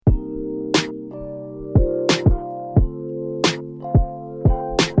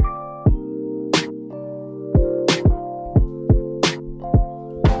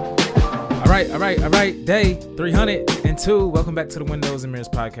right. Day 302. Welcome back to the Windows and Mirrors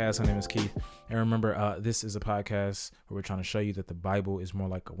podcast. My name is Keith. And remember, this is a podcast where we're trying to show you that the Bible is more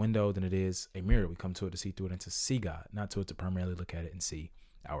like a window than it is a mirror. We come to it to see through it and to see God, not to it to primarily look at it and see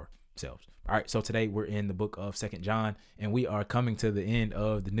ourselves. All right, so today we're in the book of 2 John, and we are coming to the end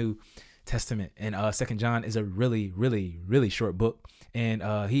of the New Testament. And 2 John is a really short book.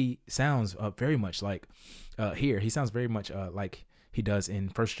 And he sounds very much like he sounds very much like he does in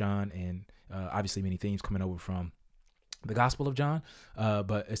 1 John, and obviously many themes coming over from the Gospel of John,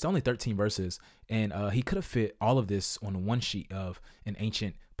 but it's only 13 verses, and he could have fit all of this on one sheet of an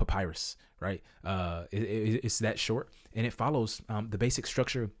ancient papyrus, right? It's that short, and it follows the basic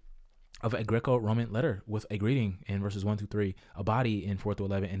structure of a Greco-Roman letter with a greeting in verses 1 through 3, a body in 4 through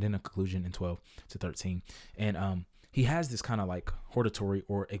 11, and then a conclusion in 12 to 13. And he has this kind of like hortatory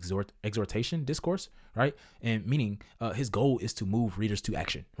or exhortation discourse, right? And meaning his goal is to move readers to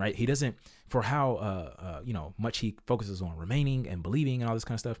action, right? He doesn't, for how much he focuses on remaining and believing and all this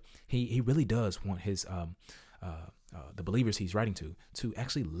kind of stuff, he really does want his the believers he's writing to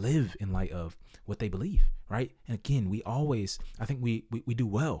actually live in light of what they believe, right? And again, I think we do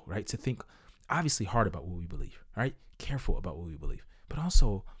well, right, to think obviously hard about what we believe, right? Careful about what we believe, but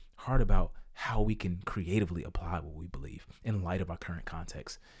also hard about how we can creatively apply what we believe in light of our current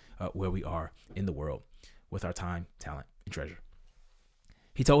context, where we are in the world with our time, talent, and treasure.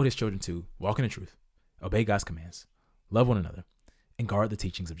 He told his children to walk in the truth, obey God's commands, love one another, and guard the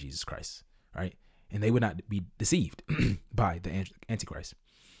teachings of Jesus Christ, right? And they would not be deceived by the Antichrist.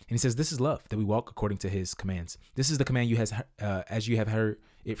 And he says, this is love, that we walk according to his commands. This is the command as you have heard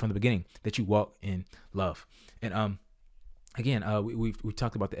it from the beginning, that you walk in love. And again, we've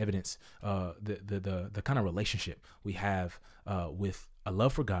talked about the evidence, the kind of relationship we have with a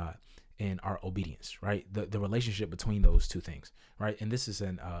love for God and our obedience, right? The relationship between those two things, right? And this is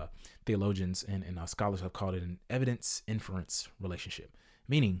theologians and scholars have called it an evidence inference relationship,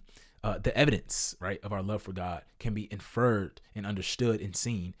 meaning the evidence, right, of our love for God can be inferred and understood and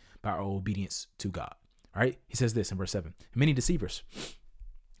seen by our obedience to God, right? He says this in verse 7, many deceivers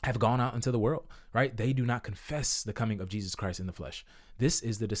have gone out into the world, right? They do not confess the coming of Jesus Christ in the flesh. This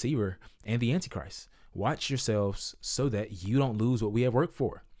is the deceiver and the Antichrist. Watch yourselves so that you don't lose what we have worked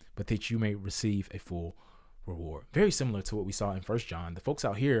for, but that you may receive a full reward. Very similar to what we saw in 1 John. The folks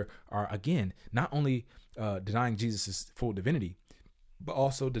out here are, again, not only denying Jesus' full divinity, but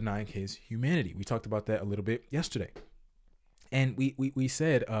also denying his humanity. We talked about that a little bit yesterday. And we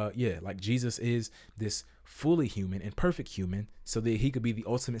said, like Jesus is this fully human and perfect human so that he could be the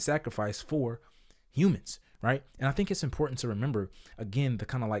ultimate sacrifice for humans, right? And I think it's important to remember, again, the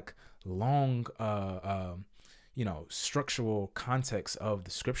kind of like long, structural context of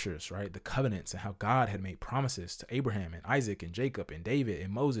the scriptures, right? The covenants and how God had made promises to Abraham and Isaac and Jacob and David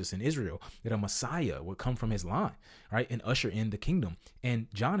and Moses and Israel that a Messiah would come from his line, right? And usher in the kingdom. And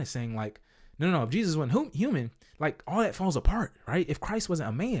John is saying like, no, if Jesus wasn't human, like all that falls apart, right? If Christ wasn't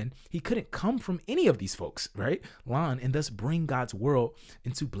a man, he couldn't come from any of these folks, right? Line, and thus bring God's world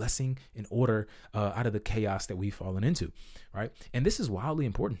into blessing and order out of the chaos that we've fallen into, right? And this is wildly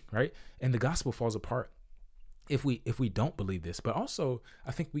important, right? And the gospel falls apart if we don't believe this. But also,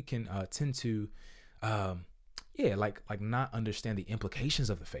 I think we can tend to, not understand the implications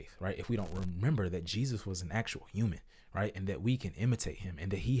of the faith, right? If we don't remember that Jesus was an actual human, right? And that we can imitate him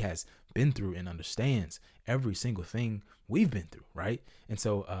and that he has been through and understands every single thing we've been through, right? And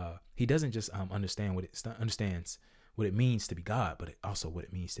so he doesn't just understands what it means to be God, but also what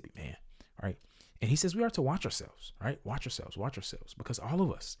it means to be man, right? And he says we are to watch ourselves, right? Watch ourselves, because all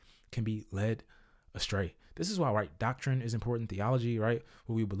of us can be led astray. This is why, right, doctrine is important, theology, right?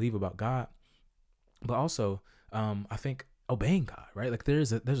 What we believe about God, but also I think obeying God, right? Like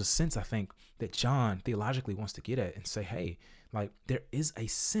there's a sense, I think, that John theologically wants to get at and say, hey, like there is a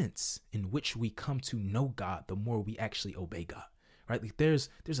sense in which we come to know God the more we actually obey God, right? Like there's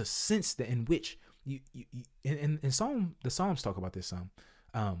a sense that in which you in the Psalms talk about this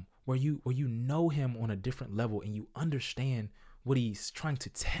where you know him on a different level and you understand what he's trying to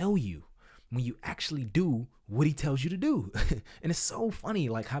tell you when you actually do what he tells you to do. And it's so funny,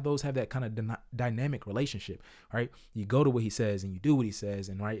 like how those have that kind of dynamic relationship, right? You go to what he says and you do what he says,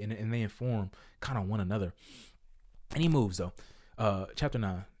 and right, and they inform kind of one another. And he moves though. Chapter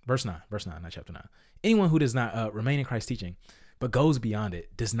 9, verse 9, not chapter 9. Anyone who does not remain in Christ's teaching, but goes beyond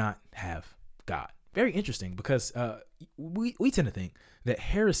it, does not have God. Very interesting, because we tend to think that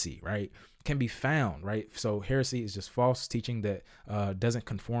heresy, right, can be found, right? So heresy is just false teaching that doesn't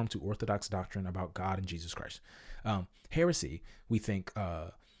conform to orthodox doctrine about God and Jesus Christ. Heresy, we think,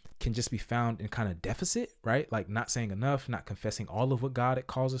 can just be found in kind of deficit, right? Like not saying enough, not confessing all of what God it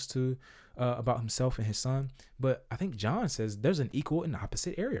calls us to about himself and his son. But I think John says there's an equal and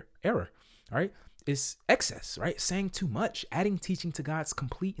opposite error, right? It's excess, right? Saying too much, adding teaching to God's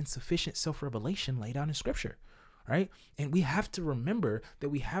complete and sufficient self-revelation laid out in scripture, right? And we have to remember that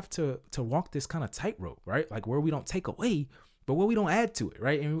we have to walk this kind of tightrope, right? Like where we don't take away, but where we don't add to it,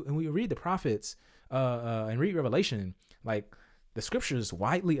 right? And we read the prophets and read Revelation, like the scriptures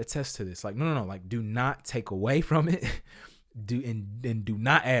widely attest to this. Like, no, like do not take away from it. Do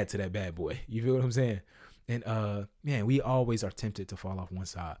not add to that bad boy. You feel what I'm saying? And man, we always are tempted to fall off one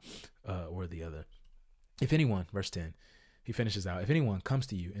side or the other. If anyone, verse 10, he finishes out, if anyone comes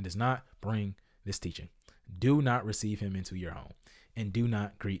to you and does not bring this teaching, do not receive him into your home and do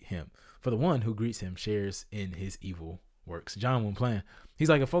not greet him. For the one who greets him shares in his evil works. John wasn't playing. He's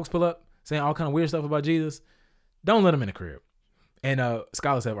like, if folks pull up saying all kind of weird stuff about Jesus, don't let them in the crib. And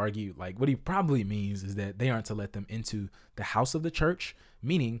scholars have argued, like, what he probably means is that they aren't to let them into the house of the church,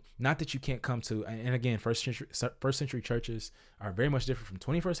 meaning not that you can't come to, and again, first century churches are very much different from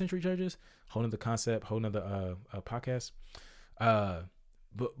 21st century churches. Whole nother concept, whole nother podcast.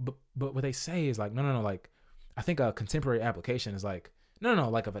 But what they say is like, no, like, I think a contemporary application is like, no,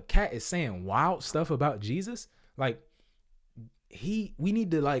 like if a cat is saying wild stuff about Jesus, like we need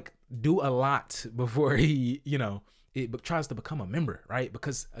to like do a lot before he, it tries to become a member, right?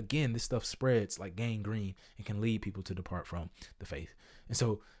 Because again, this stuff spreads like gangrene and can lead people to depart from the faith. And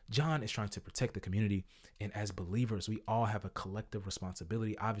so John is trying to protect the community. And as believers, we all have a collective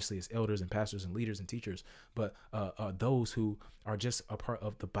responsibility, obviously as elders and pastors and leaders and teachers, but those who are just a part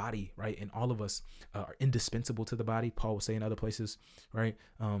of the body, right? And all of us are indispensable to the body. Paul will say in other places, right?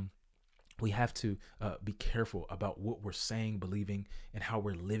 We have to be careful about what we're saying, believing, and how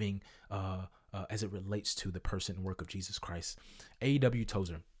we're living as it relates to the person and work of Jesus Christ. A.W.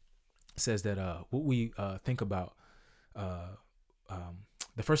 Tozer says that what we think about,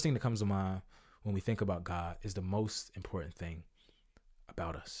 the first thing that comes to mind when we think about God is the most important thing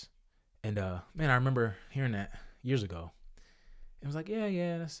about us. And man, I remember hearing that years ago. It was like,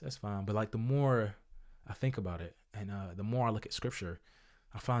 yeah, that's fine. But like the more I think about it and the more I look at scripture,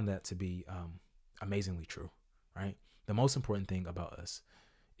 I find that to be amazingly true, right? The most important thing about us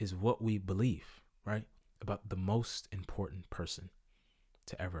is what we believe, right? About the most important person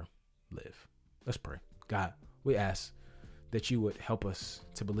to ever live. Let's pray. God, we ask that you would help us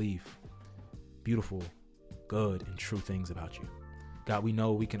to believe beautiful, good, and true things about you. God, we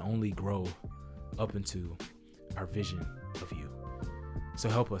know we can only grow up into our vision of you. So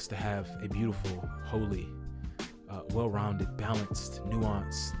help us to have a beautiful, holy, well-rounded, balanced,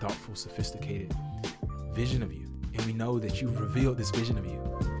 nuanced, thoughtful, sophisticated vision of you. And we know that you've revealed this vision of you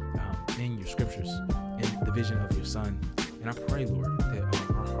in your scriptures, in the vision of your son. And I pray, Lord, that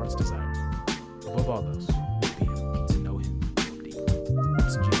our heart's desire, above all else,